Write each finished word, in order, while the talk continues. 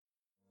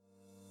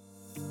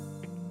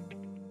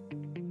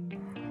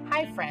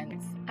Hi,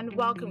 friends, and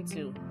welcome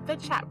to the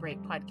Chat Break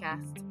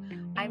podcast.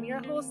 I'm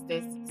your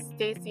hostess,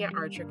 Stacia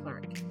Archer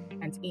Clark,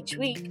 and each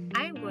week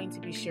I am going to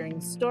be sharing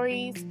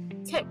stories,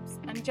 tips,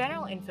 and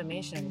general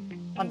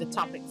information on the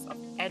topics of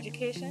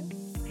education,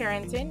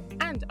 parenting,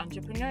 and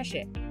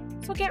entrepreneurship.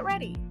 So get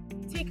ready,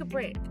 take a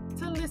break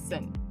to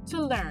listen,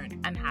 to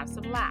learn, and have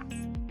some laughs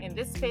in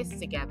this space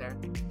together,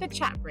 the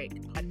Chat Break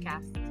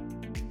podcast.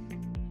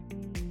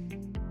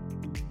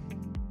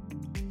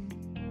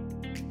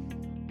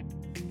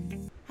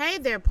 Hey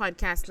there,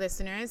 podcast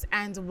listeners,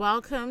 and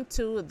welcome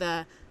to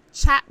the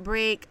Chat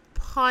Break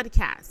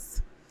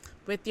podcast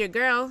with your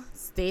girl,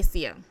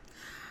 Stacia.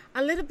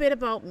 A little bit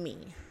about me.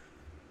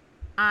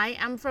 I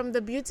am from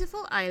the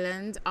beautiful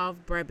island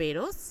of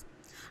Barbados.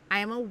 I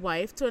am a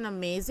wife to an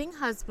amazing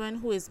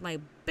husband who is my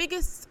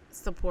biggest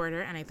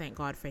supporter, and I thank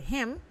God for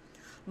him.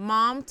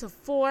 Mom to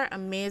 4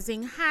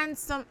 amazing,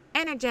 handsome,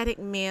 energetic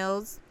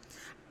males.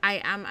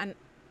 I am an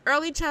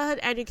early childhood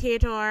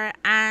educator,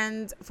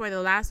 and for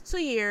the last 2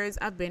 years,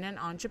 I've been an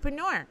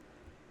entrepreneur.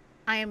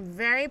 I am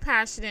very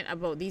passionate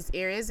about these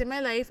areas in my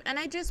life, and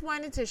I just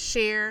wanted to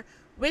share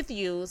with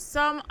you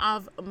some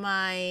of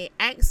my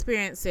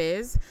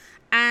experiences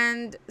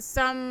and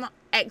some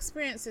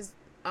experiences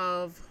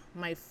of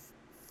my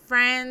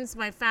friends,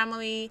 my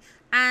family,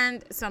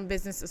 and some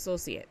business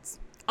associates.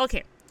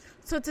 Okay,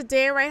 so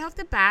today, right off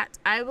the bat,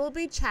 I will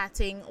be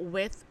chatting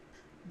with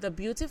the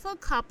beautiful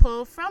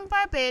couple from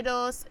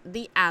Barbados,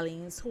 the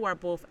Allens, who are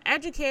both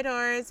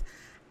educators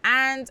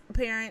and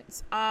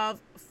parents of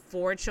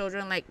 4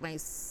 children like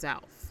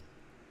myself.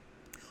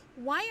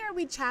 Why are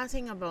we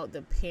chatting about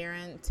the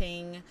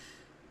parenting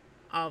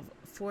of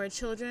 4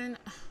 children?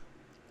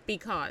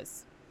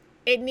 Because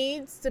it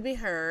needs to be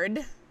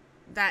heard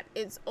that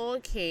it's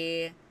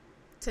okay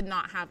to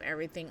not have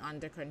everything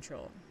under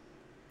control.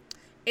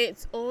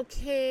 It's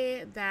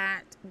okay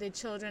that the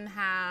children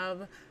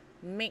have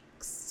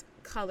mixed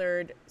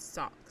colored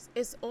socks.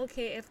 It's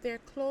okay if their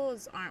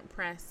clothes aren't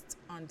pressed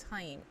on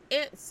time.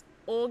 It's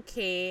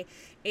okay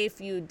if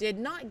you did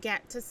not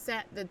get to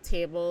set the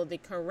table the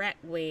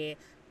correct way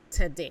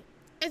today.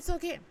 It's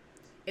okay.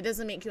 It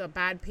doesn't make you a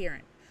bad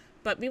parent.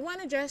 But we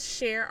want to just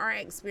share our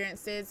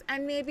experiences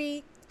and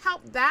maybe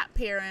help that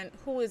parent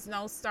who is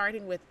now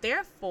starting with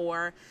their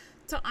 4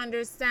 to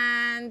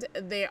understand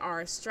there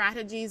are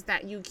strategies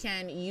that you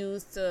can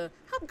use to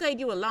help guide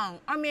you along.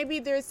 Or maybe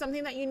there's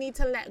something that you need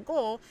to let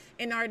go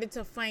in order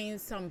to find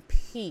some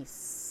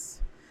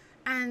peace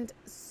and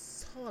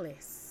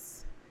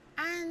solace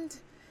and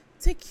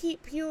to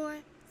keep your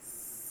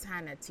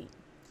sanity.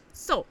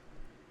 So,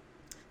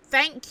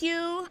 thank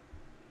you,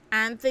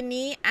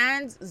 Anthony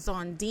and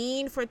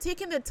Zondine, for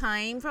taking the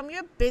time from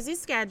your busy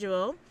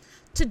schedule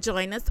to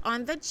join us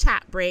on the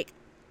chat break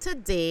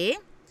today.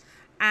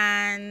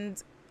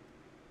 And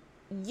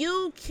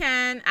you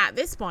can, at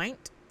this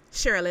point,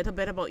 share a little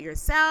bit about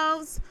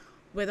yourselves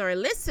with our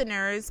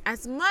listeners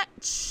as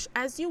much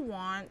as you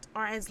want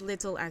or as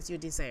little as you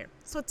desire.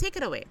 So take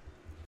it away.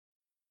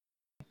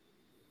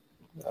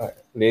 All right,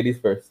 ladies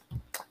first.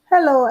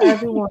 Hello,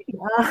 everyone.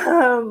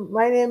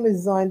 My name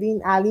is Zondine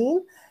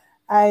Allen.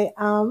 I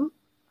am,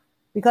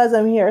 because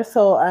I'm here,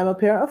 so I'm a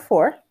parent of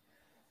 4,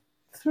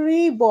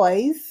 3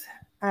 boys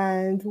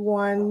and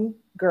 1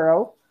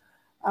 girl.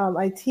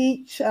 I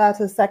teach at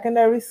a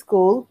secondary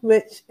school,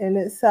 which in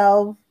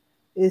itself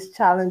is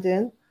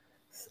challenging.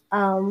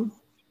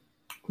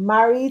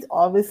 Married,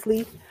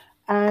 obviously,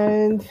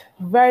 and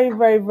very,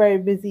 very, very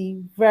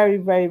busy, very,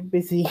 very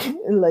busy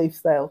in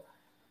lifestyle.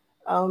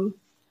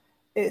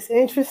 It's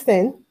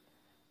interesting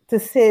to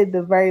say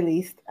the very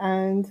least,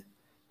 and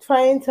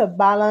trying to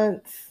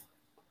balance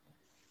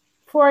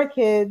 4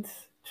 kids,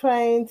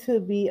 trying to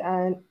be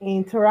an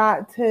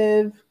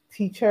interactive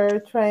teacher,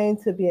 trying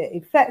to be an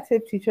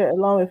effective teacher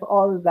along with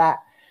all of that.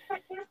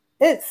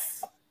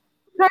 It's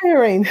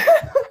tiring.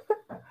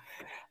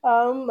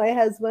 My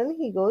husband,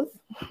 he goes.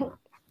 All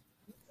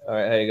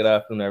right, hey, good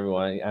afternoon,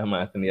 everyone. I'm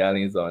Anthony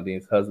Allen,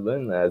 Zondine's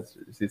husband. As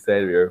she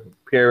said, we're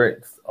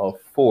parents of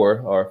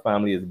 4. Our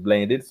family is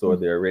blended, so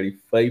there are already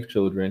 5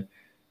 children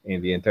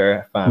in the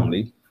entire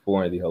family,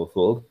 4 in the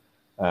household.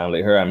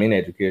 Like her, I'm in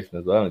education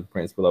as well. I'm the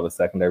principal of a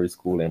secondary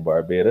school in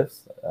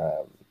Barbados.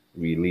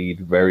 We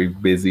lead very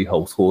busy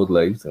household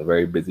lives and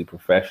very busy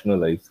professional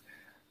lives.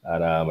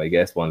 And I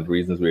guess one of the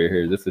reasons we're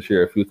here is just to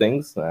share a few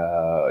things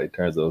in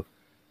terms of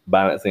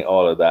balancing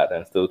all of that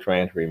and still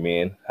trying to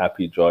remain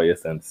happy,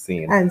 joyous, and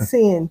sane.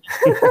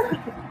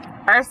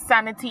 Our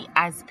sanity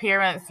as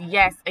parents,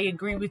 yes, I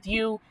agree with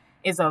you,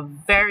 is a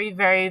very,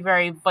 very,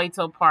 very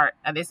vital part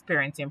of this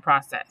parenting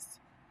process.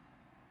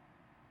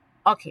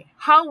 Okay,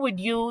 how would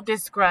you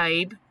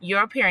describe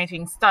your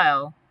parenting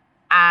style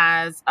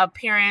as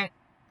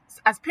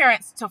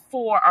parents to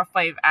 4 or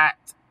 5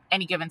 at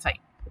any given time?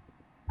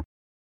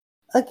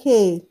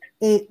 Okay,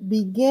 it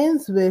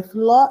begins with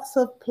lots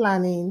of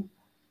planning,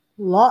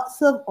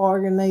 lots of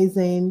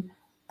organizing,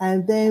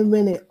 and then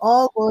when it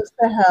all goes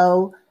to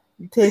hell,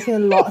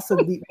 taking lots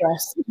of deep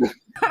breaths.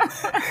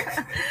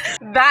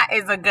 That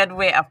is a good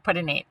way of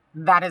putting it.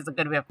 That is a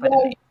good way of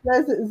putting it.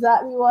 That's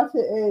exactly what it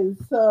is.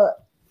 So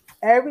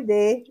every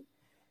day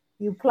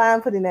you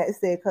plan for the next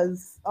day,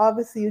 because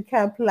obviously you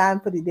can't plan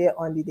for the day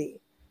on the day.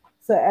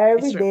 So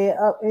every day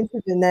up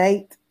into the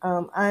night,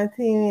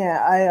 Anthony and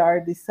I are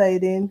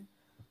deciding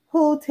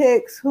who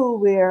takes who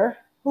where,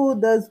 who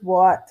does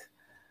what,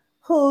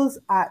 whose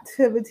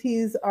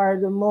activities are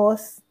the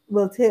most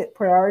will take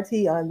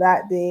priority on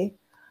that day.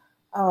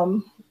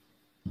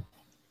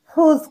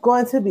 Who's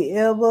going to be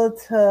able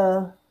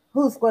to,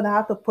 who's going to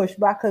have to push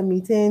back a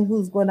meeting,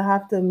 who's going to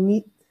have to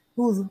meet,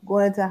 who's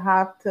going to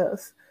have to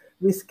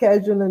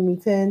reschedule a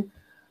meeting,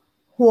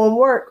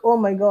 homework, oh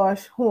my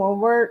gosh,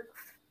 homework,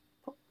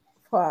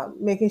 for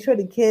making sure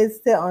the kids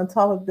stay on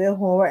top of their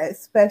homework,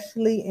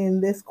 especially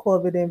in this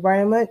COVID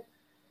environment.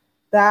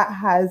 That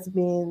has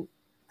been,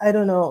 I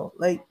don't know,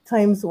 like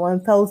times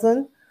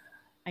 1,000.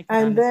 I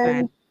can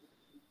understand.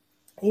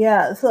 Then,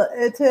 yeah, so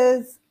it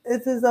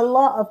is a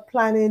lot of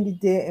planning the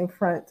day in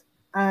front.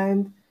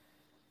 And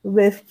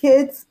with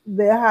kids,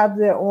 they have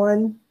their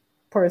own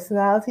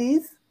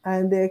personalities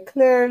and they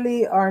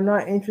clearly are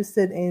not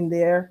interested in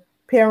their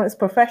parents'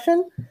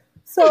 profession.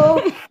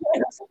 So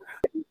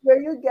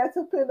when you get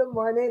up in the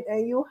morning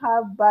and you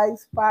have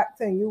bags packed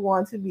and you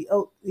want to be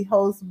out the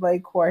house by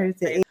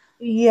 7:45.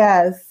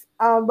 Yes,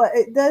 but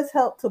it does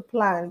help to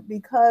plan,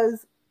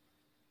 because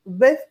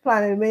with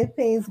planning, when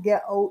things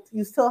get out,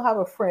 you still have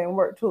a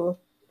framework to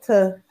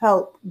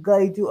help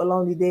guide you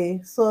along the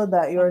day, so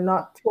that you're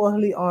not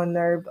totally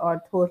unnerved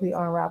or totally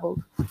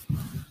unraveled.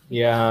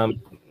 Yeah,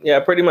 yeah,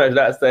 pretty much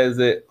that says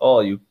it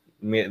all. You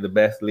made the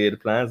best laid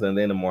plans, and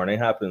then the morning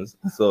happens.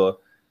 So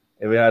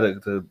if we had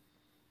to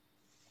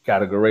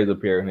categorize a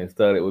parent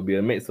instead, it would be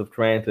a mix of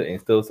trying to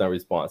instill some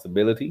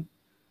responsibility,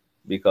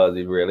 because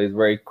you realize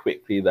very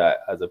quickly that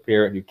as a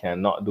parent, you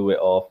cannot do it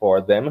all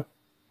for them.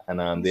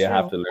 And they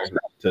have to learn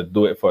to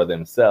do it for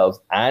themselves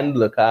and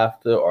look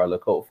after or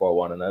look out for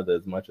one another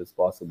as much as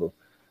possible.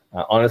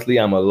 Honestly,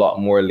 I'm a lot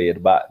more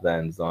laid back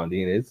than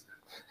Zondine is.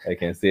 I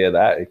can say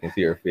that. You can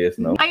see her face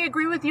now. I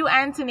agree with you,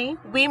 Anthony.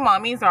 We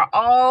mommies are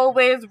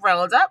always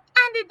rolled up,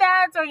 and the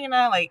dads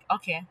are, like,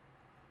 okay,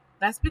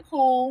 let's be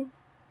cool.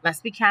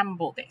 Let's be calm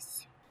about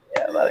this.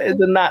 Yeah, but it's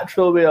a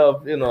natural way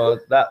of,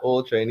 that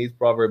old Chinese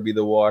proverb, be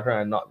the water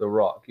and not the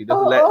rock. You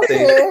just let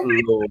things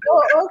flow.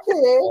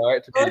 All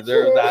right, to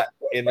preserve that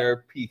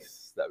inner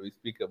peace that we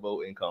speak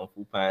about in Kung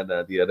Fu Panda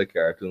and the other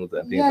cartoons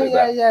and things like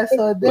that. Yeah.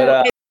 So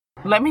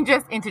let me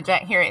just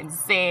interject here and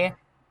say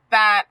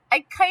that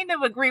I kind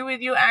of agree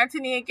with you,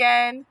 Anthony,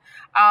 again,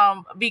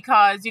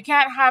 because you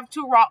can't have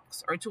two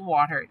rocks or two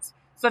waters.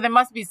 So there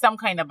must be some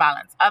kind of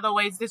balance.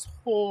 Otherwise, this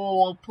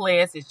whole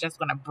place is just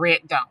going to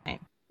break down.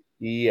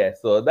 Yeah,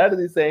 so that is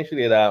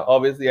essentially that.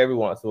 Obviously, every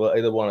once in a while,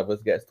 either one of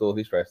us gets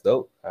totally stressed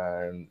out,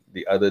 and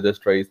the other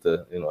just tries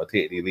to,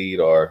 take the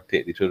lead or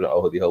take the children out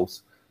of the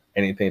house,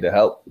 anything to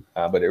help.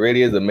 But it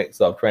really is a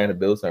mix of trying to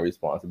build some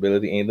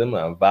responsibility in them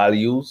and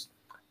values,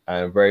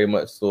 and very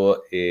much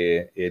so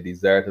a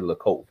desire to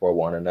look out for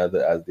one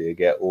another as they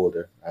get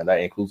older, and that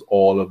includes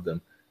all of them.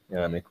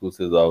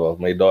 Inclusive of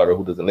my daughter,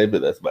 who doesn't live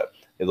with us, but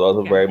is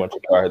also very much a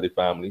part of the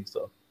family.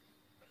 So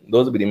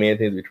those would be the main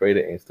things we try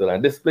to instill.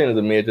 And discipline is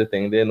a major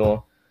thing. They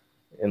know,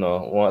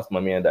 once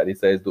mommy and daddy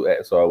says do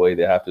X or Y,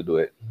 they have to do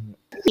it.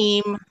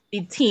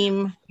 The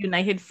team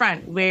united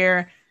front,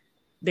 where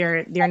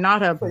they're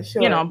not a, for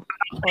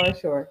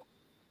sure.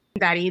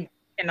 Daddy,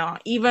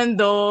 even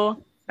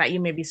though that you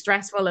may be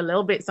stressful a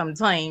little bit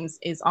sometimes,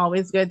 it's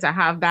always good to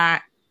have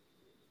that,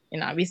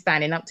 we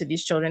standing up to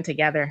these children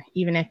together,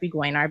 even if we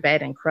go in our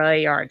bed and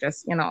cry or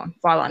just,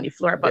 fall on the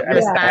floor, but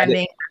we're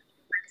standing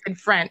in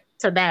front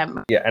to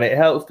them. Yeah, and it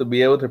helps to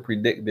be able to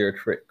predict their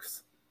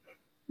tricks.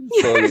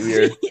 So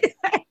you're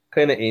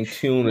kind of in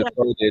tune with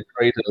how they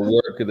try to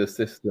work the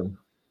system.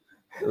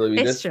 So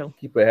we just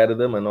keep ahead of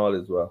them and all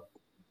as well.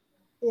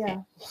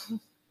 Yeah.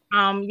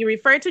 You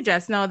referred to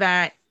just now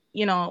that,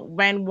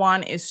 when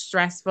one is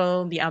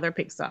stressful, the other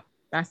picks up.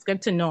 That's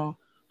good to know.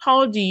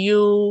 How do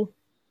you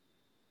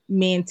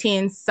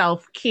maintain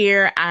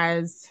self-care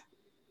as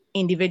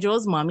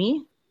individuals,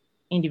 mommy,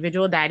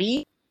 individual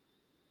daddy,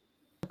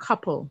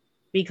 couple?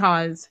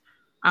 Because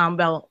I'm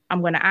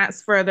going to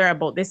ask further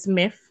about this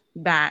myth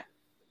that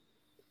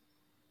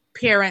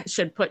parents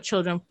should put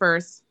children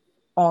first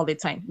all the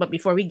time. But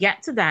before we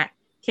get to that,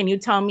 can you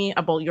tell me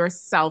about your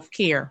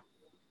self-care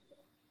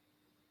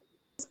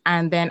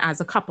and then as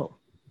a couple?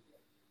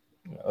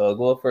 I'll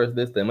go first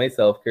this time. My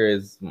self-care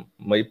is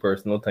my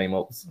personal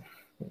timeouts.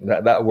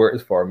 That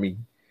works for me.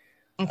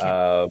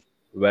 Okay.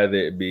 Whether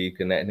it be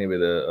connecting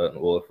with an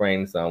old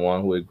friend,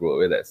 someone who we grew up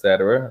with,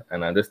 etc.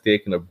 And I'm just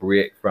taking a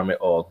break from it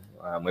all.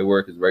 My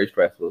work is very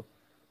stressful.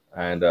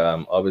 And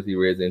obviously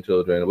raising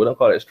children, we don't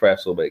call it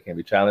stressful, but it can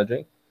be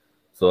challenging.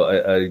 So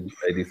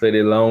I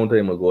decided a long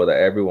time ago that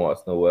every once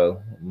in a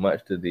while,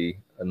 much to the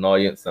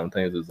annoyance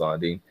sometimes with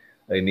Zondine,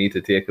 I need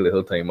to take a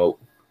little time out,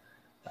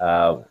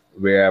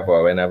 wherever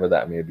or whenever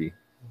that may be.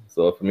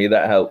 So for me,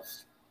 that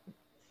helps.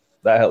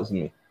 That helps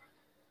me.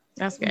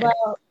 That's good.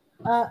 Well,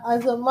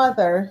 As a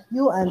mother,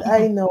 you and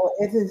I know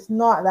it is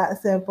not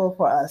that simple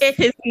for us. It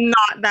is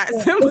not that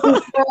It simple.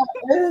 is not.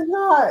 It is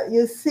not.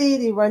 You see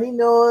the runny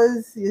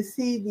nose, you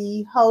see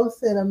the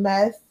house in a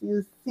mess,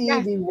 you see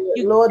Yes, the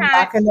you load can't.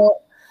 backing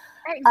up,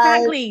 and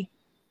Exactly.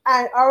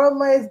 our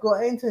mind is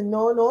going to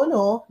no, no,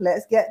 no.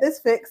 Let's get this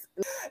fixed.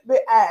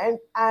 And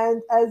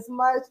as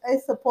much I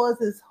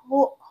suppose is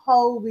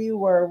how we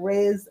were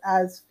raised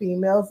as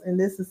females in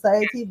this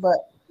society, but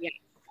Yes.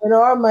 in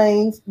our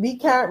minds, we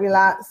can't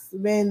relax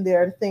when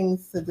there are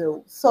things to do.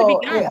 To be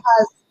So done.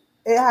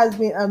 it has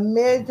been a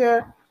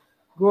major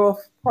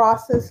growth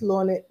process,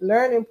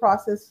 learning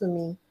process for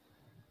me.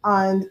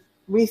 And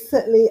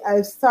recently,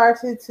 I've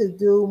started to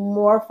do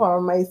more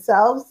for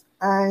myself,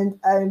 and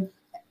I've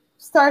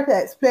started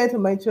to explain to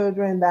my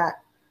children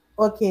that,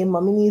 okay,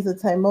 mommy needs a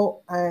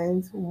timeout,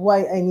 and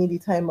why I need a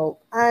timeout.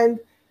 And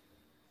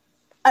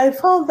I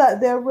found that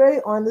they're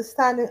very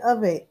understanding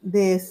of it.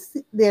 They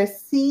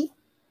see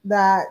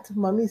that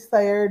mommy's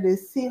tired. They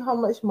see how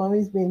much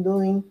mommy's been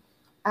doing,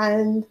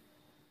 and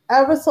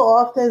ever so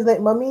often it's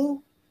like, mommy,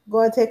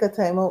 go and take a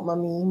time out,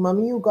 mommy.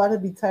 Mommy, you gotta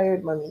be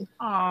tired, mommy.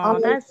 Oh,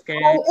 that's good.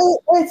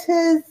 It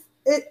is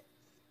it.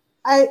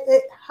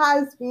 It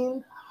has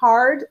been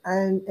hard,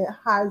 and it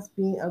has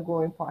been a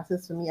growing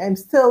process for me.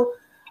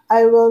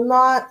 I will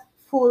not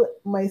fool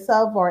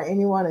myself or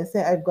anyone and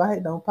say I've got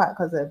it down pat,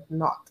 because I've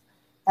not.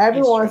 Every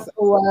It's once true.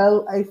 in a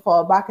while, I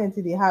fall back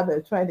into the habit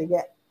of trying to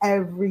get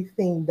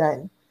everything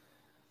done.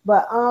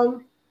 But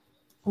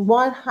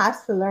one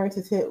has to learn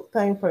to take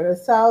time for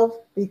yourself,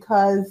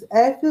 because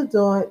if you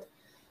don't,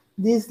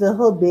 these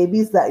little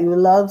babies that you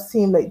love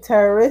seem like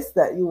terrorists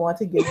that you want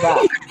to give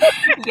back.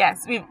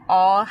 Yes, we've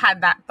all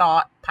had that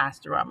thought pass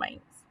through our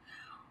minds.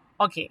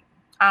 Okay.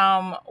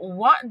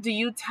 What do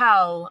you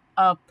tell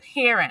a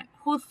parent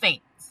who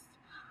thinks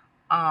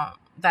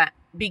that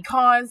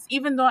because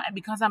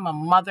I'm a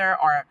mother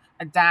or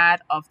a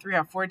dad of 3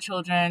 or 4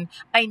 children,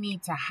 I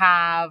need to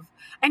have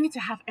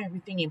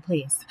everything in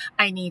place.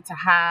 I need to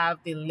have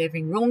the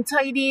living room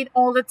tidied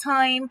all the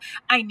time.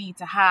 I need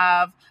to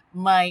have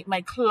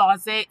my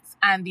closets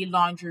and the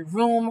laundry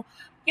room,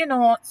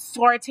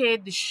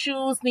 sorted. The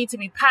shoes need to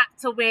be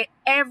packed away.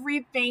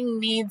 Everything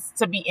needs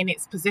to be in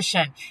its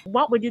position.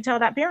 What would you tell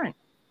that parent?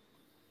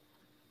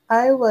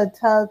 I would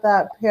tell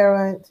that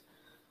parent,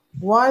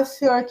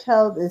 once your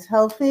child is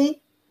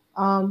healthy,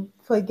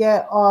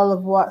 forget all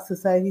of what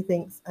society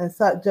thinks and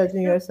start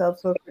judging True. yourself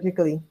so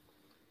critically.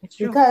 It's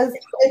true. Because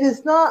it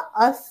is not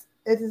us,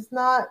 it is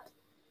not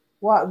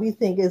what we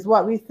think, it's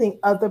what we think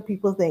other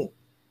people think.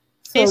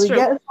 So It's we true.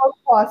 get so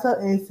caught up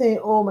in saying,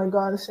 oh my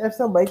gosh, if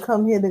somebody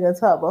come here, they're going to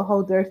talk about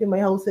how dirty my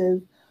house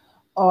is,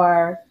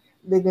 or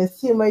they can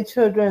see my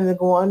children and they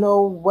go, I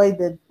know why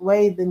the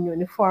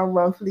uniform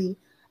roughly.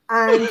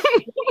 And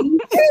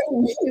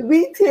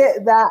we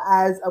take that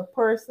as a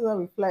personal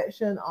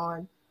reflection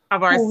on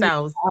Of who we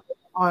ourselves. are,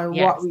 on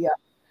what Yes. we are.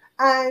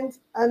 And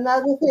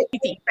another thing,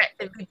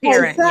 Effectively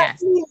parent.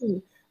 Yes.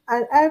 exactly.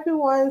 And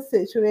everyone's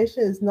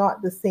situation is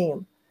not the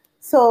same.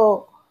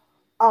 So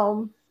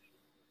um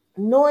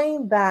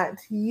knowing that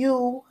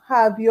you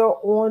have your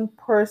own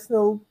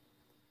personal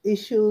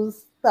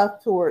issues,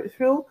 stuff to work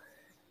through,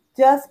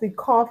 just be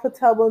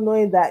comfortable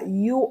knowing that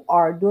you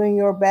are doing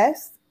your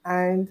best,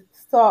 and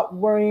stop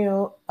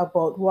worrying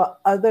about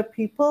what other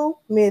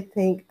people may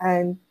think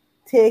and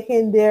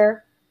taking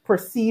their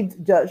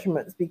perceived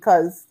judgments,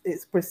 because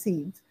it's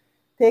perceived,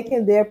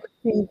 taking their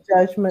perceived It's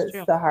judgments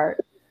true. to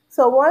heart.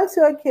 So once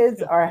your It's kids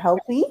true. are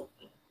healthy,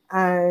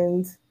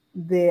 and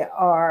they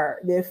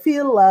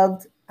feel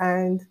loved,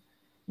 and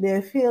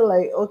they feel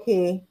like,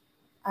 okay,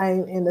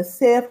 I'm in a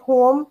safe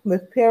home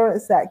with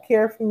parents that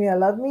care for me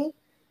and love me,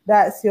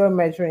 that's your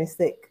measuring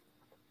stick.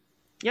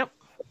 Yep.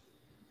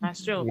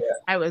 That's true. Yeah.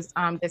 I was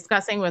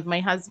discussing with my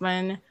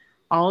husband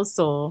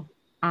also,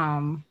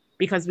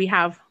 because we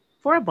have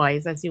 4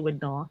 boys, as you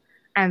would know,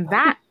 and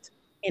that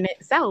in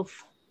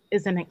itself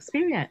is an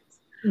experience.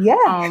 Yeah.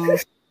 Um,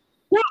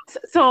 yes.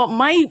 So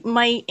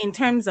my in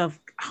terms of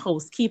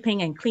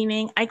housekeeping and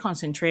cleaning, I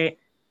concentrate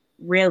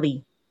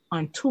really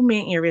on 2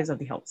 main areas of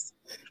the house.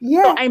 So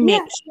Yeah. I Yeah.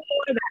 make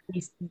sure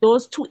that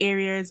those 2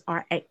 areas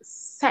are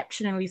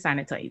exceptionally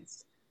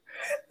sanitized.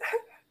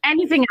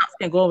 Anything else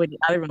can go with the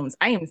other rooms.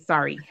 I am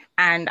sorry.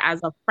 And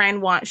as a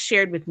friend once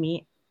shared with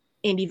me,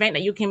 in the event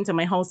that you came to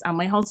my house and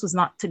my house was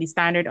not to the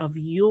standard of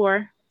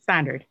your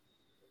standard,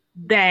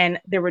 then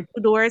there were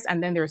 2 doors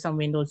and then there were some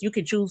windows. You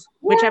could choose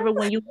whichever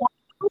one you want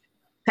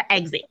to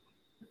exit.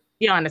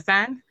 You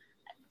understand?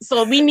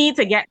 So we need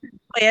to get to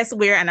a place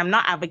where, and I'm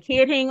not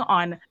advocating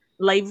on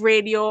live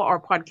radio or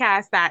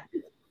podcast that,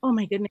 oh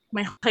my goodness,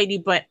 my tidy,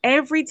 but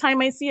every time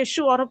I see a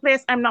shoe out of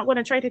place, I'm not going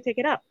to try to take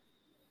it up.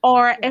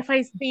 Or if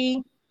I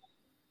see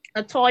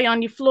a toy on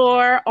the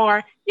floor,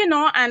 or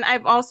and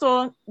I've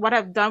also, what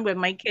I've done with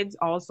my kids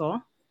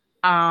also,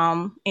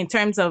 in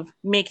terms of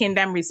making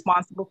them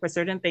responsible for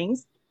certain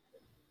things,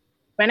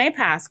 when I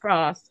pass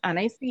across and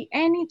I see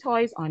any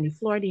toys on the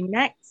floor, the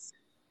next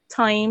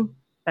time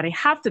that I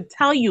have to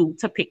tell you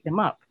to pick them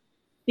up,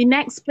 the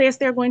next place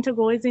they're going to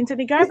go is into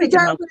the It's the garbage.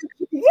 And garbage.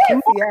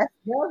 Yes, yes,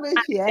 garbage,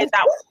 yes.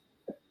 that was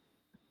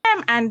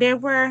them. And they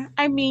were,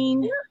 I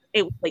mean,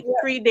 it was like Yeah.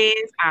 3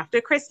 days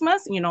after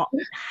Christmas,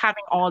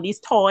 having all these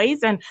toys.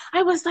 And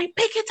I was like,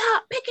 pick it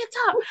up,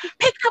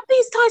 pick up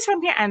these toys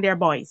from here. And they're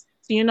boys.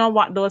 So you know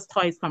what those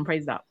toys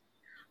comprise of?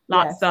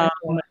 Lots Yes,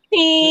 of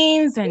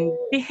machines and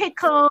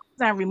vehicles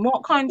and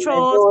remote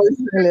controls.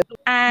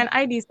 And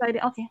I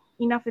decided, okay,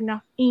 enough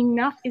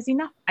is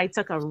enough. I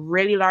took a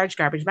really large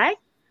garbage bag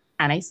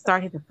and I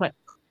started to put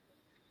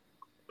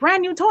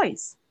brand new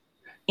toys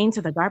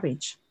into the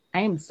garbage. I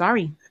am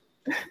sorry.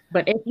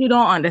 But if you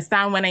don't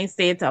understand when I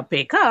say to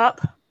pick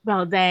up,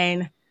 well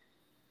then,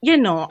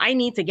 I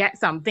need to get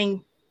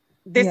something.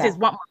 This is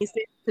what my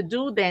says to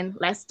do, then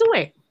let's do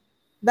it.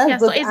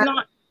 That's so it's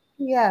not.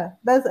 Yeah,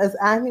 that's as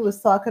Annie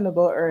was talking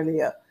about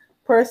earlier.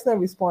 Personal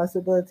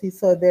responsibility.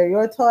 So they're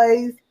your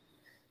toys.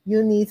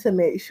 You need to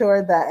make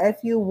sure that if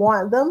you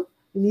want them,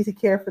 you need to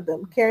care for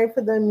them. Caring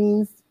for them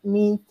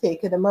means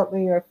taking them up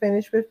when you're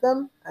finished with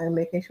them and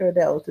making sure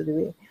they're out of the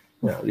way.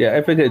 Yeah,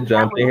 if I could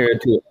jump in here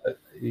too,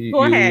 you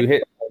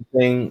hit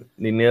something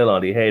the nail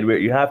on the head where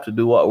you have to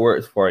do what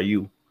works for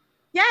you.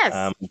 Yes.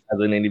 As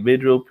an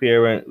individual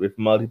parent with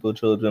multiple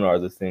children, or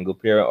as a single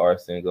parent or a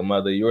single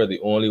mother, you're the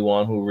only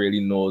one who really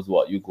knows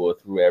what you go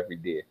through every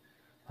day.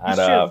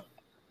 And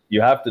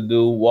you have to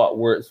do what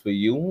works for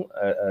you,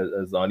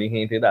 as Zonnie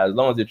hinted. As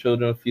long as your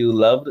children feel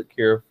loved,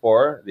 cared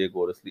for, they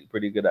go to sleep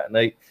pretty good at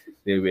night.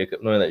 They wake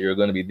up knowing that you're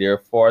going to be there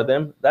for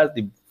them. That's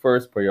the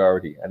first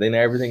priority. And then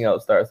everything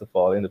else starts to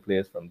fall into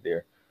place from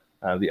there.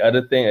 The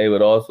other thing I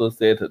would also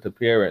say to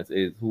parents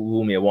is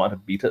who may want to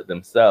beat up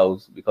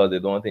themselves because they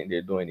don't think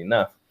they're doing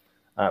enough.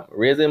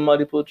 Raising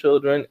multiple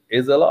children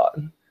is a lot.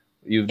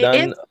 You've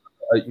done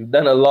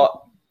a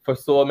lot for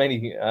so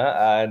many,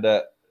 and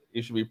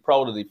you should be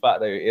proud of the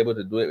fact that you're able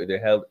to do it with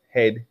your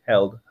head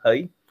held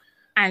high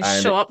and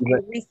show up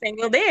every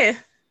single day.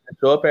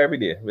 Show up every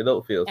day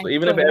without fail. So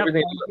even if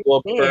everything doesn't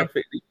go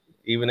perfectly,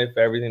 even if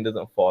everything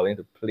doesn't fall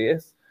into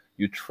place,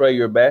 you try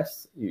your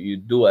best. You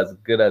do as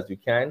good as you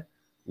can.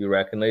 You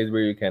recognize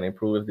where you can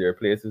improve if there are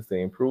places to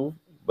improve.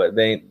 But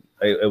then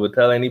I would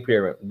tell any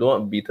parent,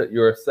 don't beat up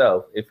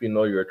yourself if you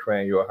know you're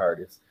trying your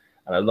hardest.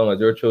 And as long as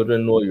your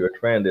children know you're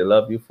trying, they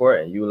love you for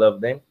it and you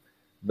love them,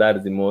 that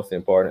is the most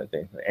important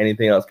thing.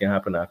 Anything else can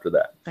happen after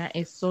that. That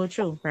is so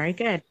true. Very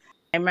good.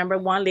 I remember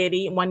one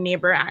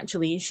neighbor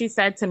actually, she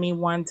said to me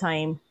one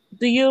time,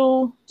 do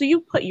you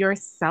put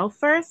yourself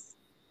first,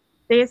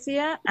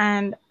 Dacia?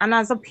 And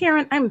as a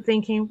parent, I'm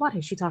thinking, what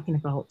is she talking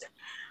about?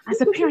 As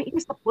a parent, you're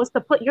supposed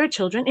to put your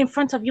children in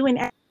front of you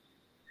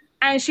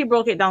and she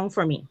broke it down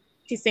for me.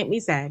 She simply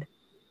said,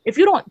 if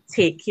you don't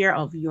take care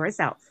of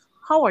yourself,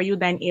 how are you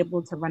then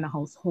able to run a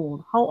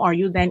household? How are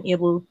you then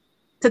able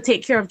to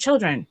take care of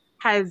children?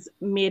 Has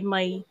made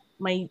my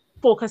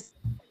focus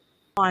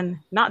on,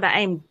 not that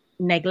I'm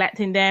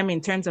neglecting them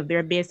in terms of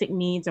their basic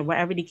needs or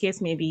whatever the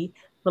case may be,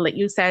 but like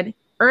you said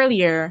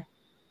earlier,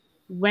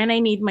 when I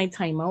need my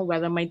time out,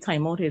 whether my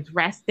time out is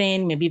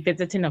resting, maybe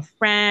visiting a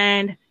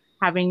friend,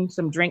 having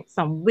some drink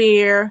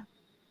somewhere,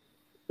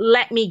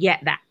 let me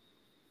get that.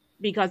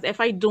 Because if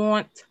I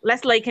don't,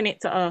 let's liken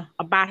it to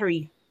a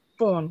battery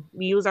phone.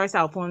 We use our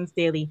cell phones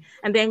daily.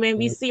 And then when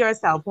we see our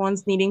cell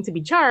phones needing to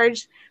be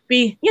charged,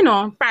 we,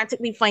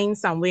 practically find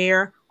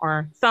somewhere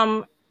or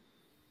some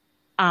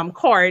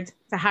cord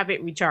to have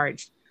it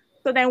recharged.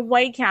 So then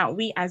why can't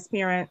we as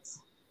parents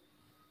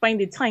find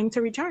the time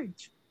to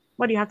recharge?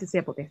 What do you have to say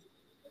about this?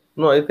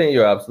 No, I think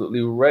you're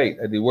absolutely right.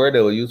 The word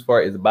I will use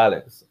for it is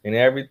balance. In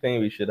everything,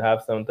 we should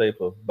have some type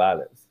of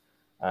balance.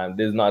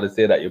 This is not to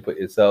say that you put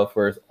yourself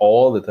first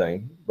all the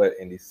time, but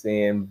in the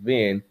same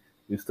vein,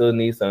 you still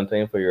need some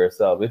time for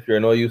yourself. If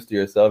you're no use to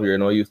yourself, you're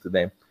no use to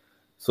them.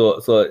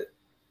 So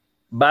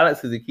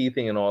balance is the key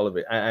thing in all of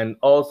it. And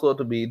also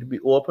to be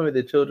open with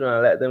the children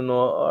and let them know,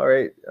 all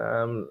right,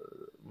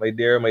 my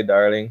dear, my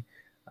darling,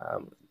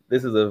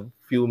 this is a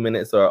few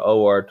minutes or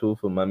hour or two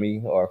for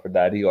mommy or for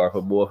daddy or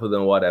for both of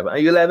them, whatever.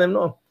 And you let them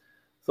know.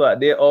 So that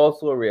they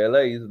also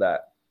realize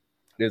that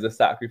there's a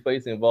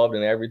sacrifice involved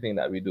in everything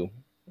that we do,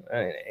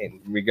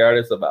 and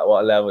regardless of at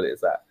what level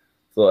it's at.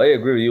 So I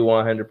agree with you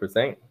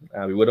 100%.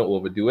 We wouldn't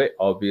overdo it,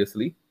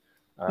 obviously.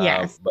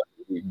 Yes.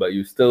 But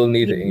you still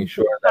need to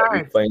ensure that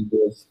you find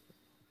those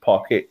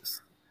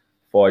pockets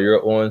for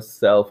your own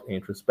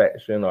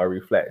self-introspection or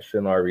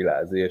reflection or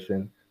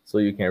realization so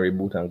you can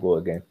reboot and go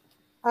again.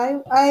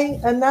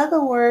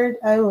 Another word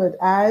I would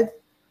add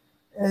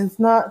is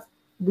not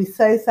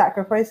besides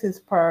sacrifice is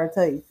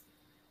prioritize.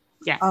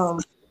 Yes.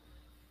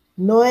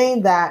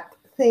 Knowing that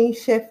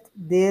things shift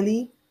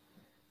daily,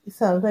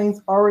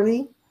 sometimes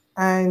hourly,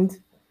 and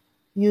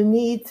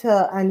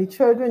the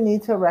children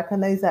need to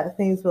recognize that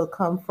things will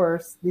come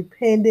first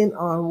depending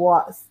on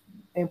what's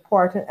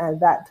important at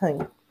that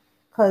time.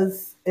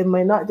 Because it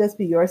might not just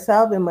be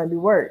yourself, it might be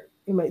work.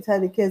 You might tell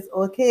the kids,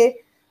 okay,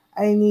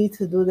 I need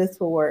to do this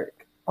for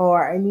work,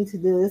 or I need to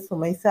do this for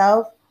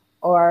myself,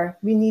 or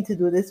we need to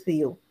do this for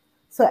you.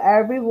 So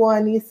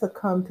everyone needs to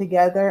come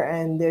together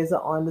and there's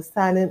an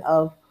understanding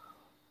of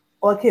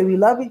okay, we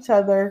love each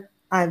other,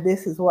 and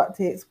this is what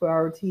takes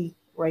priority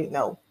right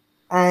now.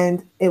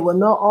 And it will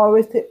not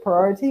always take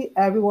priority.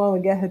 Everyone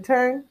will get her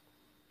turn.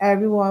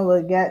 Everyone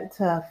will get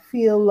to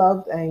feel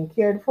loved and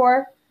cared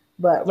for.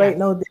 But right Yes.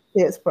 now, this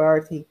takes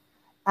priority.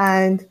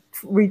 And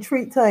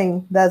retreat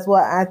time, that's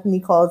what Anthony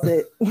calls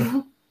it.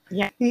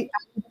 Yeah. He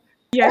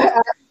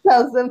Yeah.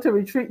 tells them to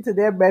retreat to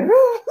their bedroom.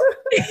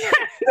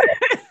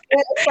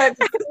 By the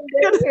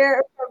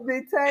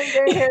time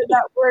they hear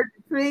that word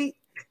retreat,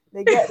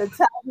 they get the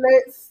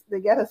tablets, they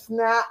get a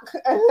snack,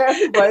 and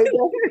everybody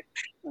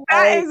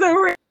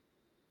just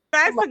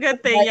That's a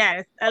good thing.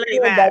 Yes, I like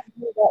yeah, that.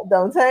 that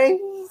downtime.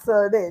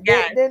 So they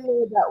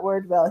know that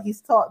word well.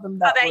 He's taught them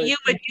that So that word. you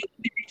would use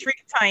the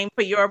retreat time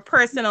for your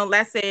personal,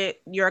 let's say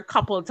your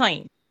couple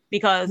time,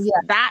 because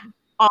that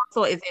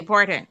also is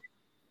important.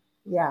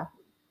 Yeah.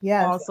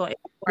 Yes. Also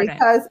important.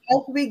 Because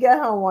if we get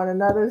on one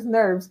another's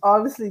nerves,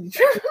 obviously the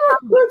children are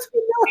going to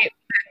know.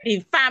 The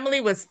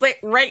family was split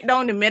right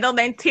down the middle,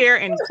 then tear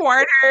in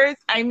quarters.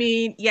 I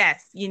mean,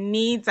 yes, you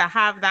need to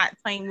have that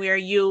time where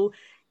you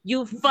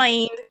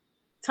find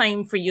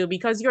time for you,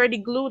 because you're the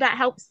glue that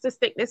helps to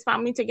stick this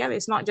family together.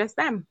 It's not just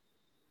them.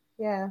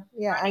 Yeah,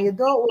 and you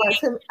don't want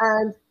to,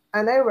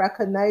 and I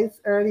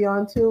recognize early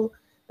on too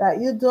that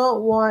you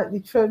don't want the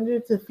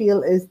children to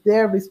feel it's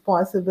their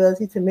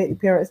responsibility to make the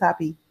parents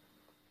happy.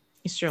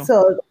 It's true.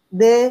 So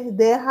they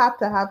have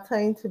to have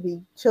time to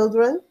be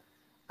children,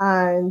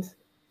 and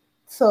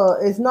so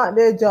it's not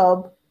their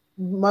job.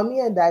 Mommy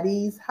and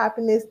daddy's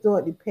happiness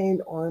don't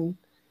depend on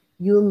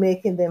you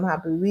making them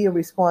happy. We are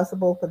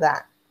responsible for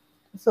that.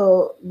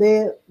 So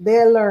they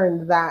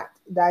learned that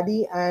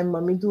daddy and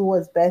mommy do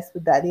what's best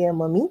with daddy and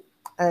mommy,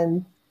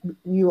 and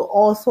you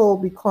also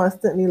be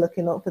constantly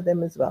looking out for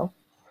them as well.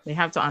 They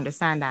have to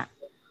understand that.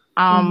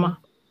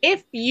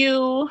 If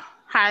you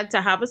had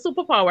to have a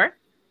superpower,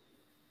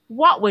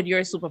 what would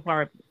your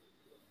superpower be?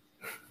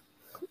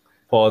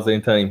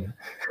 Pausing time.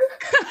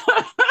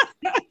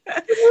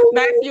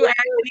 That's you,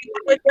 Anthony.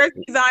 What would yours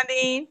be,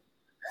 Zandine?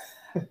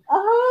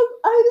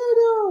 I don't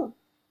know.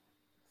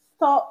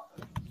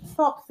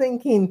 Stop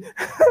thinking.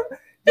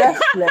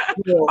 Just let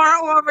go.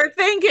 Or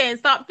overthinking.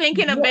 Stop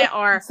thinking a bit,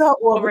 or stop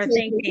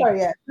overthinking.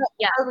 Sorry, I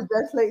would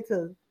just like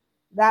to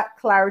that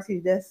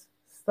clarity. Just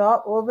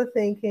stop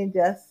overthinking.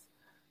 Just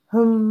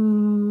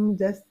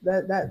just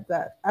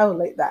that. I would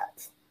like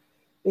that,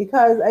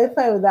 because I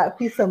find with that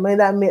peace of mind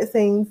that makes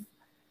things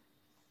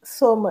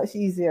so much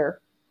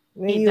easier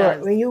when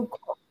you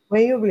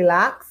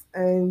relax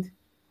and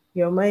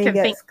your mind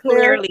gets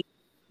clearly.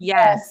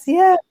 Yes.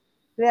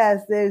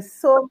 There's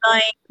so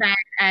much,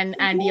 and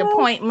the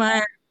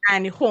appointment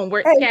and the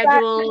homework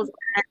schedules.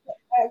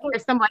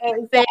 If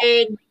somebody's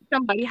sick,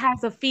 somebody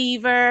has a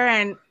fever,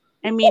 and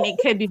I mean, it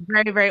could be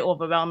very, very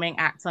overwhelming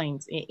at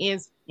times. It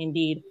is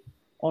indeed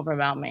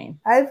overwhelming.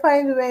 I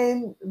find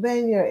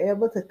when you're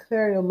able to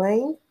clear your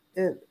mind,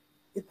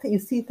 you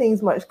see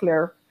things much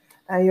clearer,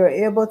 and you're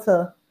able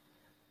to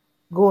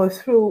go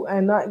through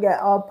and not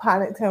get all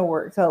panicked and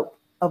worked out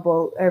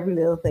about every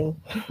little thing.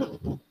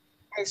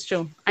 It's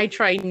true. I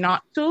try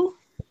not to.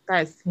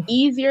 That's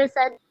easier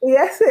said.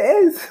 Yes, it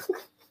is.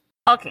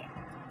 Okay.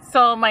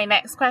 So my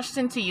next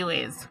question to you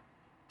is,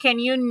 can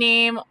you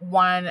name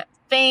one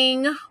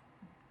thing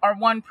or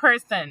one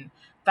person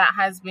that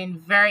has been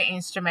very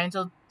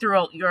instrumental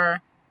throughout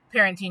your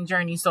parenting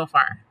journey so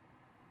far?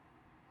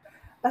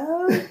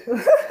 Well,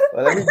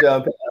 let me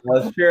jump in.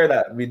 I'll share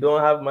that we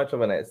don't have much of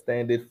an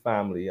extended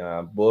family.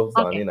 Both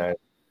Zandine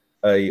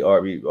and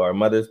our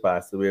mothers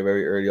passed away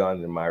very early on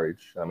in the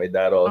marriage. My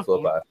dad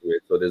also passed away,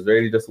 so there's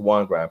really just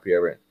one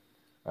grandparent.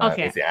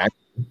 It's the aunt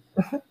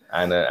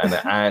and an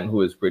aunt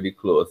who is pretty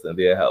close, and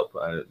they help.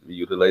 And we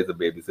utilize a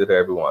babysitter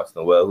every once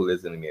in a while who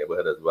lives in the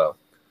neighborhood as well.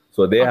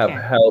 So they have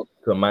helped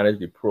to manage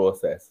the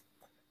process.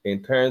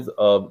 In terms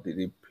of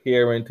the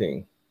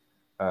parenting,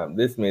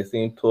 this may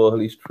seem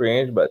totally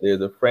strange, but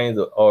there's a friend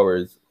of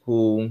ours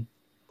who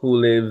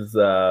lives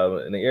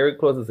in the area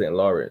close to St.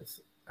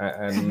 Lawrence.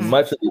 And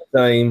much of the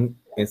time,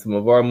 in some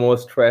of our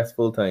most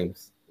stressful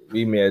times,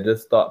 we may have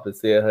just stopped to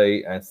say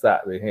hi and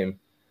sat with him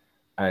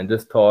and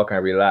just talk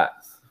and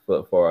relax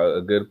for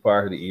a good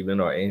part of the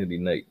evening or end of the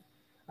night.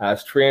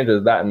 As strange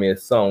as that may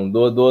sound,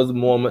 those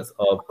moments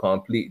of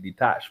complete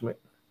detachment,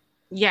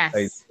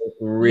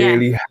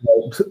 really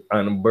helped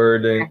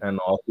unburden and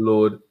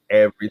offload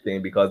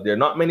everything, because there are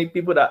not many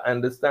people that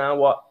understand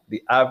what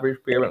the average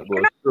parent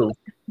goes through.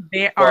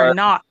 There are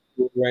not.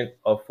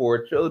 Of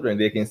 4 children,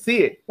 they can see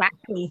it.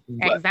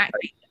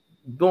 Exactly.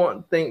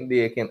 Don't think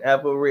they can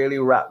ever really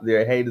wrap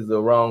their heads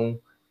around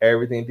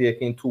everything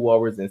taking 2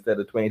 hours instead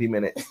of 20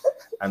 minutes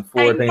and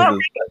 4 things.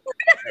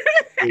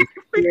 Every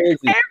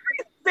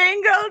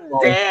single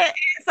day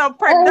it's a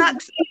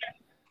production.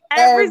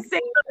 Every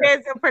single day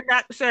is a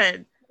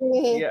production.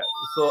 Yeah.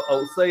 So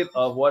outside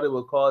of what it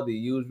would call the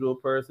usual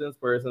persons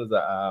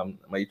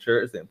at my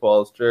church, St.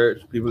 Paul's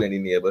Church, people in the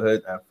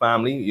neighborhood and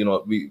family,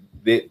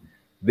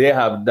 they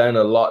have done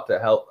a lot to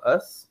help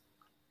us.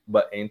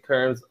 But in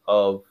terms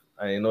of,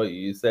 I know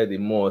you said the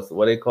most,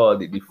 what they call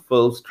the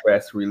full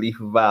stress relief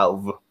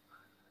valve,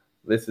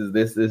 This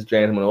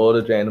gentleman,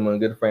 older gentleman,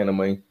 good friend of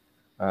mine,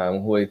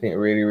 who I think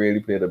really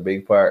played a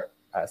big part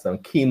at some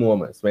key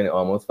moments when it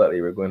almost felt like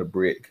we were going to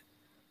break,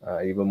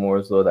 even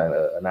more so than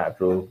an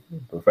actual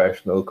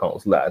professional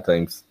counselor at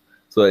times.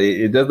 So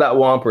it's just that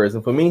one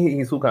person. For me,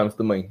 he's who comes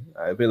to mind.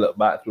 If you look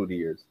back through the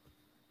years.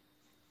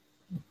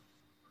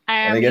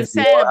 And I guess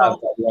we all have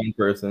that one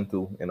person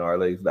too in our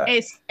lives that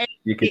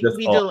you can just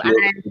we do.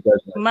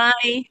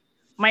 And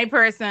my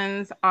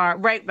persons are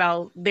right.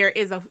 Well, there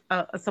is a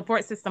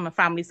support system, a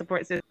family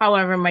support system.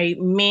 However, my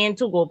main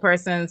two go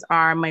persons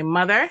are my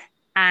mother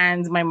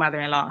and my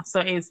mother-in-law. So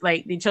it's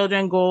like the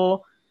children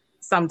go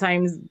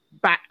sometimes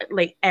back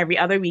like every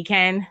other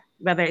weekend,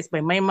 whether it's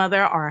by my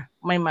mother or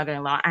my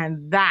mother-in-law.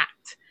 And that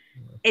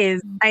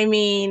is, I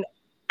mean,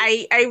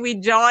 I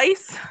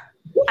rejoice.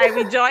 I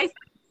rejoice.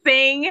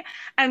 Sing,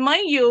 and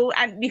mind you,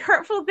 and the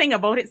hurtful thing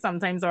about it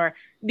sometimes, or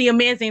the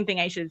amazing thing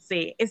I should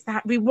say, is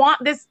that we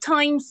want this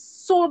time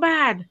so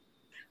bad.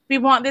 We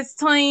want this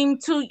time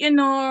to,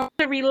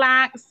 to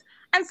relax.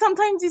 And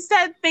sometimes you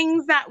said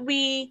things that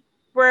we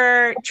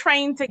were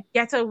trying to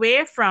get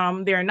away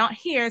from. They're not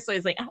here. So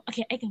it's like, oh,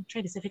 okay, I can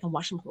try to see if I can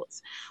wash my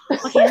clothes.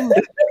 Okay, I'm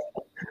going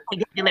to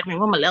get the living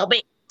room a little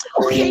bit.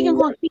 Okay, I can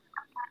go see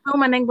my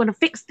room and I'm going to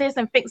fix this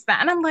and fix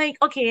that. And I'm like,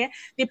 okay,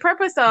 the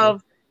purpose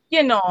of,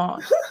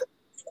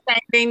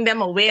 sending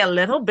them away a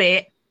little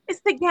bit is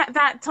to get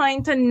that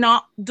time to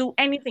not do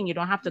anything. You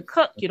don't have to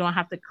cook. You don't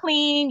have to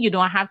clean. You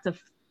don't have to,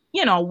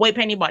 wipe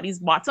anybody's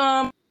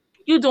bottom.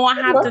 You don't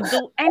have to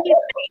do anything.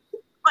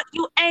 But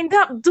you end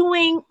up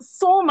doing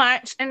so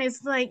much. And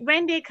it's like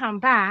when they come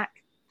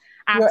back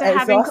after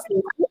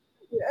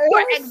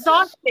you're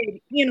exhausted,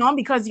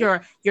 because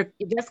you're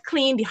just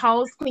clean the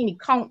house, clean the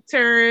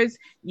counters,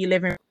 you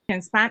live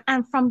in span.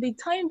 And from the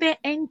time they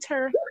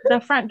enter the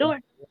front door,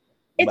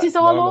 it is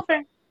all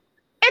over.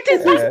 It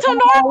is back to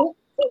normal.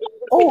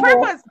 The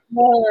purpose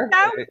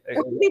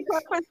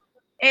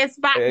is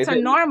back to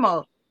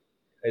normal.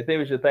 I think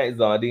we should thank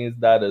Zondine's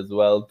dad as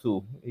well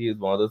too. He is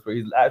one of those.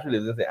 He actually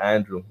lives in St.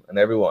 Andrew, and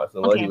every once in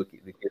a while he would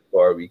keep the kids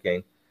for a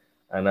weekend.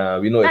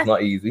 And we know it's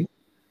not easy.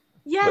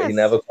 Yes. But he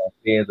never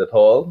complains at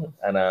all.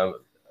 And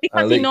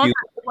because he knows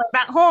how to go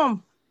back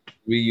home.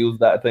 We use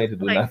that time to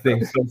do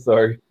nothing. So I'm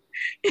sorry.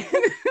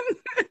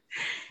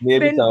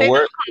 Maybe some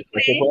work,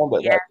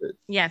 but that's it.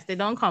 Yes, they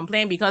don't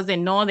complain because they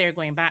know they're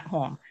going back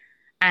home.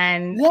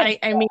 And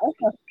I mean,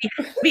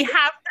 we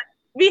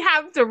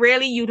have to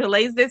really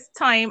utilize this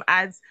time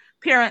as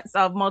parents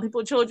of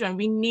multiple children.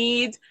 We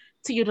need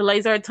to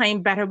utilize our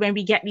time better when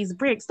we get these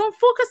breaks. Don't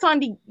focus on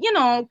the,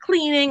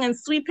 cleaning and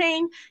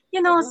sweeping,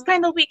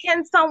 spend a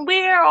weekend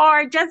somewhere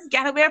or just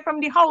get away from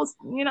the house,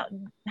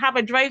 have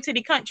a drive to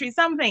the country,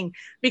 something,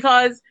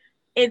 because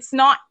it's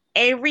not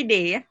every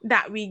day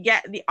that we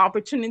get the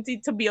opportunity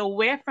to be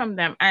away from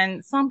them.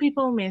 And some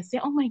people may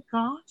say, oh my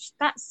gosh,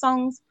 that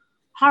sounds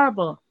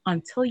horrible.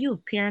 Until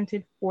you've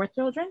parented 4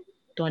 children,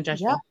 don't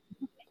judge me.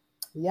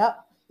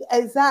 Yep,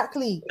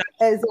 exactly.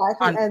 And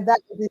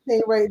that's the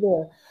thing right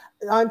there.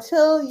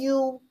 Until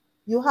you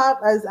have,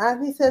 as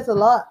Anthony says a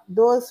lot,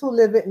 those who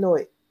live it know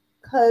it.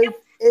 Because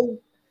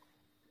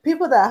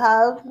people that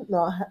have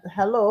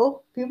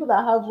people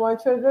that have 1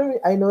 children,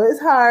 I know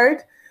it's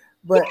hard,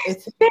 but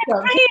it's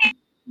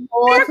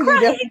more to be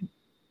different.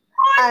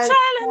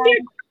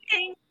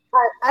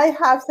 I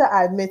have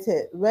to admit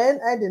it. When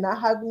I did not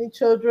have any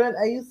children,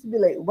 I used to be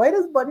like, why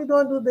does Buddy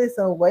don't do this?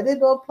 And why they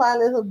don't plan a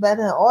little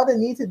better? And all they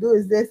need to do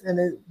is this.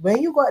 And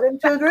when you got them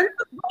children,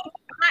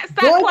 that's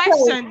that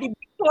question. The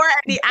before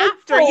and the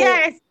after,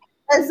 yes.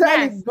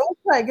 Exactly. Yes. Don't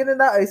try getting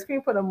that ice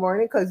cream for the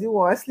morning because you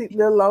want to sleep a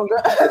little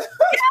longer.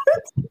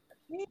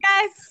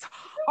 Yes.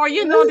 Or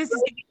this is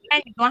the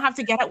weekend. You don't have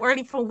to get up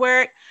early for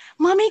work.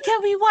 Mommy,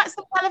 can we watch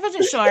some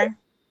television? Sure.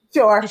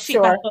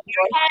 Sure.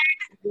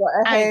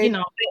 And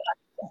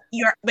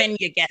when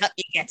you get up,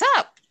 you get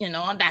up.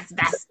 That's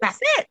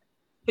it.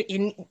 But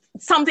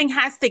something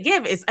has to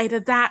give. It's either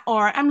that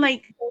or I'm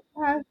like,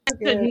 it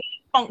should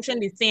function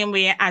the same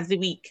way as the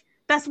week.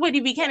 That's what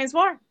the weekend is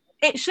for.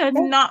 It should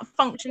not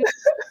function.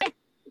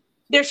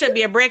 There should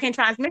be a break in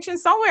transmission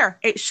somewhere.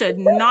 It should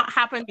not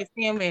happen the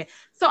same way.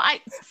 So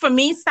for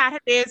me,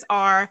 Saturdays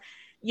are,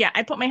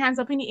 I put my hands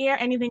up in the air.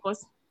 Anything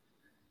goes.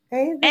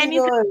 Anything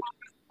goes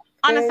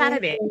on a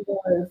Saturday.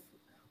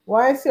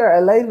 Once you're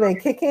alive and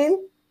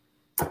kicking,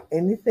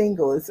 anything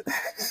goes.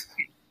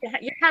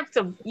 You have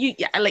to,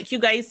 like you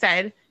guys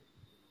said,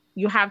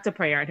 you have to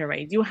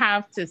prioritize. You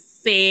have to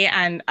say,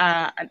 and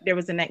there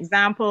was an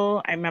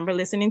example. I remember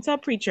listening to a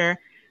preacher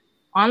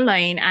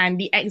online, and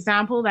the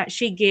example that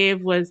she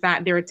gave was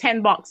that there are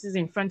 10 boxes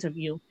in front of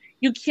you.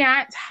 You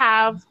can't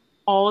have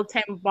all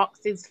 10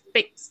 boxes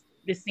fixed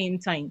the same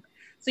time.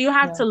 So you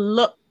have to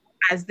look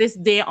as this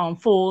day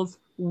unfolds,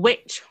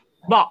 which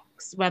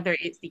box, whether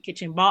it's the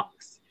kitchen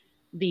box,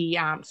 the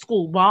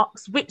school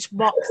box, which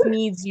box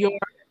needs your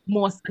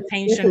most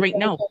attention right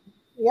now.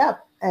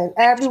 Yep. And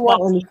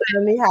everyone in the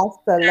family has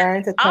to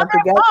learn to come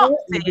together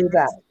and do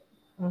that.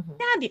 Mm-hmm.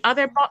 Yeah, the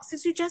other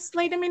boxes, you just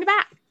lay them in the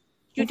back.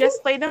 You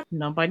just lay them.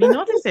 Nobody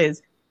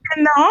notices.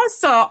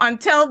 So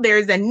until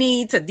there's a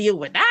need to deal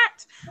with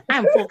that,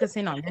 I'm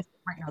focusing on this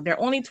right now. There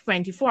are only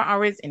 24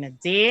 hours in a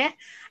day.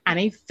 And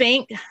I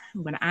think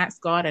I'm going to ask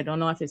God. I don't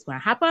know if it's going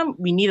to happen.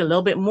 We need a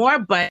little bit more,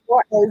 but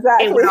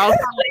exactly. It would also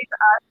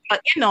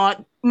like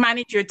us,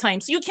 manage your time.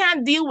 So you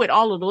can't deal with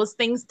all of those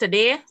things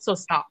today. So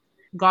stop.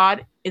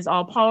 God is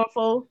all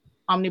powerful,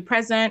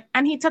 omnipresent,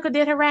 and he took a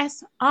day to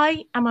rest.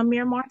 I am a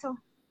mere mortal.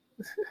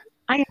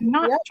 I am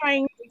not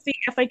trying to see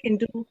if I can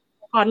do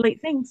godly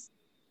things.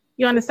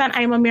 You understand?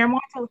 I am a mere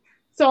mortal.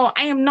 So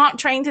I am not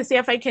trying to see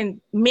if I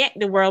can make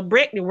the world,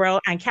 break the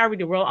world, and carry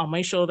the world on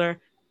my shoulder.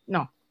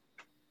 No.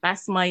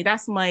 That's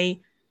my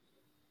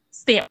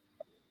step.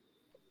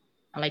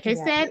 Like I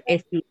said,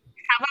 if you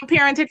haven't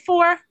parented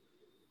for,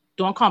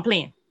 don't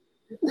complain.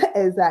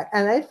 Exactly.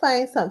 And I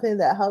find something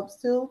that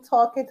helps too,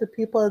 talking to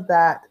people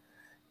that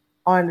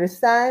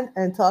understand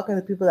and talking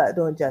to people that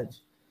don't judge.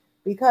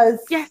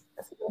 Because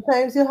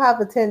sometimes you have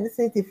a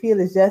tendency to feel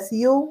it's just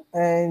you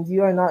and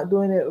you're not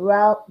doing it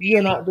well,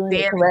 you're not doing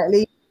it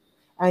correctly.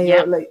 And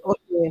you're like,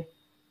 okay,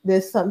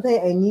 there's something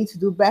I need to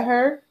do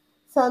better.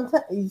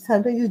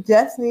 Something you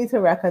just need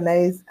to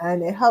recognize,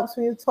 and it helps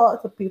when you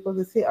talk to people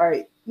to say, all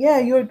right, yeah,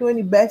 you're doing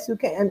the best you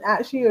can, and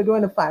actually you're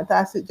doing a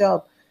fantastic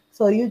job.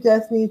 So you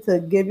just need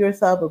to give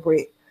yourself a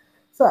break.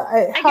 So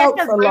it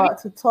helps a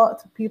lot to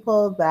talk to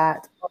people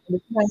that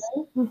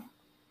understand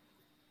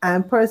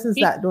and persons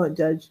that don't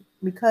judge,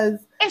 because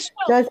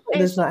judgment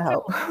does not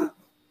help.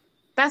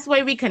 That's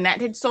why we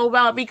connected so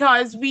well,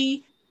 because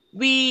we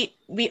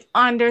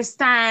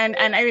understand.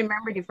 And I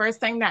remember the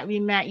first time that we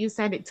met, you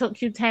said it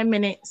took you 10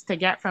 minutes to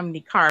get from the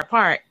car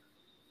park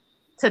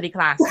to the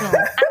classroom.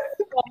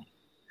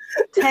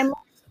 10 minutes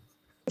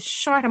is a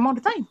short amount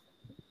of time,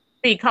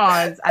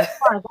 because as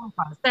far as I'm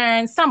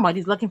concerned,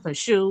 somebody's looking for a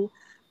shoe,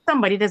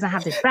 somebody doesn't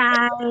have the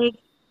bag,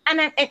 and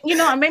then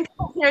when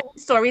people hear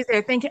these stories,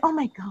 they're thinking, oh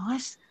my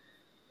gosh,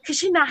 could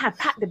she not have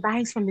packed the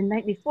bags from the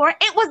night before?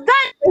 It was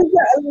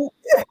done.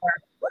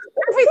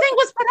 Everything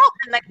was put out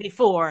the night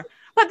before.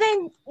 But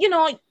then,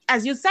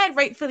 as you said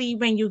rightfully,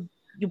 when you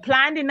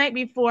planned the night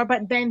before,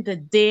 but then the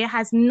day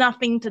has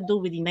nothing to do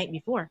with the night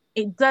before.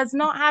 It does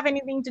not have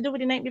anything to do with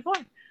the night before.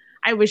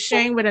 I was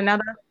sharing with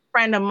another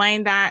friend of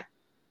mine that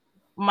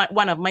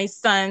one of my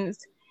sons,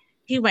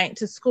 he went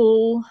to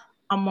school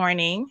a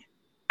morning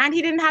and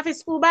he didn't have his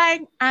school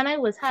bag, and I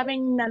was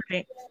having none of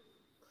it.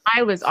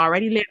 I was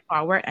already late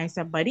for work. I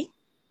said, buddy,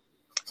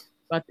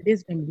 but it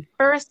is going to be the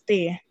first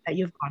day that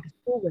you've gone to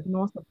school with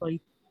no supply.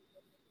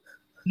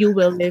 You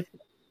will live.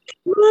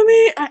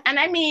 And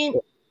I mean,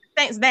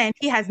 since then,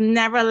 he has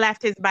never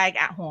left his bag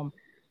at home.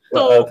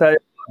 So I'll tell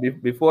you,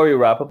 before we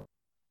wrap up,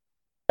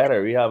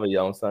 we have a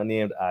young son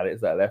named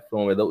Alex that left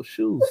home without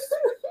shoes.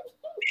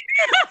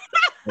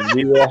 And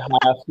we were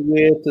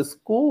halfway to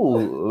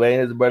school when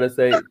his brother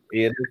said,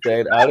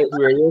 Alex,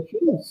 where are your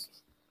shoes?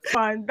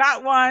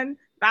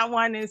 That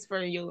one is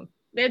for you.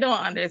 They don't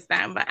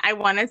understand, but I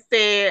want to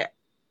say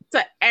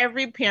to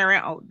every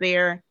parent out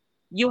there,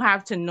 you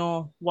have to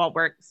know what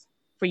works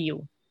for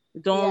you.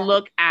 Don't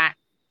look at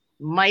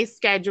my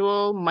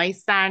schedule, my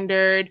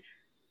standard.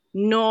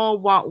 Know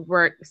what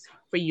works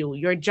for you.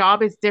 Your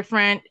job is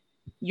different.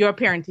 Your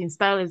parenting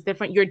style is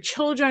different. Your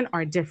children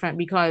are different,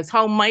 because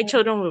how my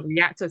children will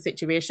react to a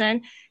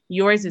situation,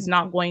 yours is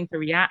not going to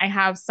react. I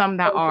have some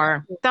that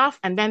are tough,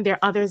 and then there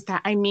are others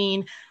that,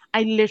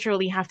 I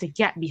literally have to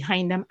get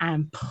behind them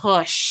and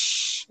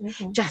push.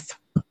 Just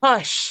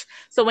push.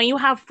 So when you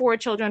have 4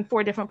 children,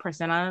 4 different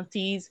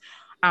personalities,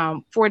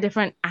 4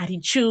 different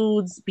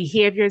attitudes,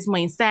 behaviors,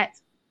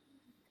 mindsets,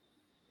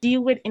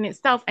 deal with in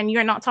itself. And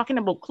you're not talking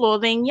about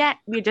clothing yet.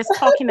 We're just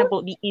talking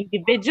about the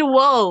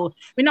individual.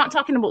 We're not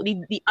talking about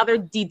the other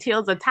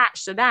details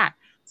attached to that.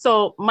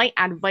 So my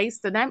advice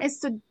to them is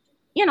to,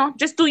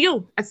 just do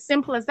you. As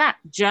simple as that.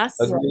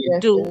 Just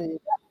do.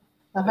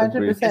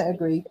 100%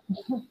 agree.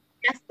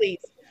 Yes, please.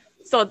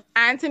 So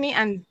Anthony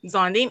and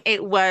Zondine,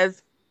 it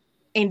was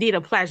indeed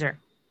a pleasure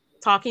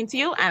talking to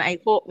you. And I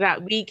hope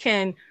that we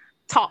can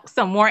talk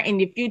some more in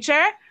the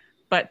future.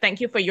 But thank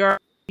you for your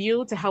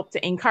view to help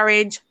to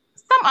encourage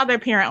some other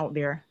parent out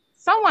there.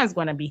 Someone's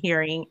going to be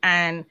hearing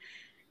and,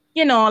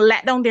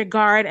 let down their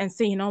guard and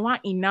say, you know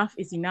what, enough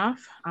is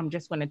enough. I'm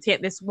just going to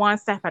take this one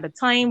step at a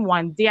time,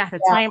 one day at a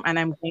time, and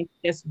I'm going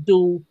to just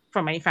do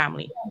for my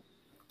family.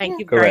 Thank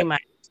you very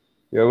much.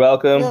 You're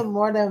welcome. You're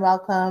more than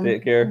welcome.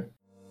 Take care.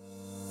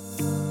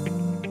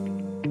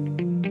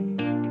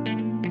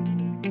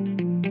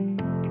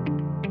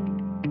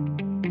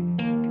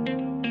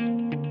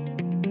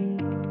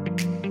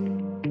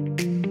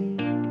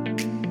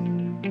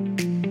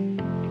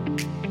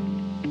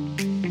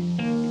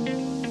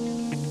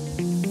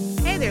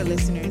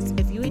 Listeners,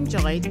 if you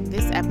enjoyed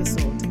this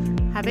episode,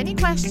 have any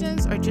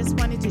questions, or just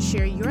wanted to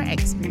share your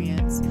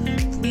experience,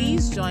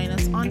 please join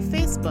us on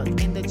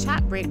Facebook in the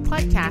Chat Break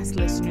Podcast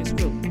Listeners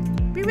Group.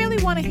 We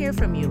really want to hear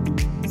from you.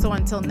 So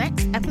until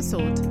next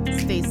episode,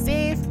 stay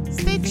safe,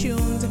 stay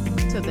tuned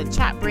to the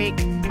Chat Break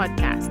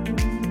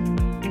Podcast.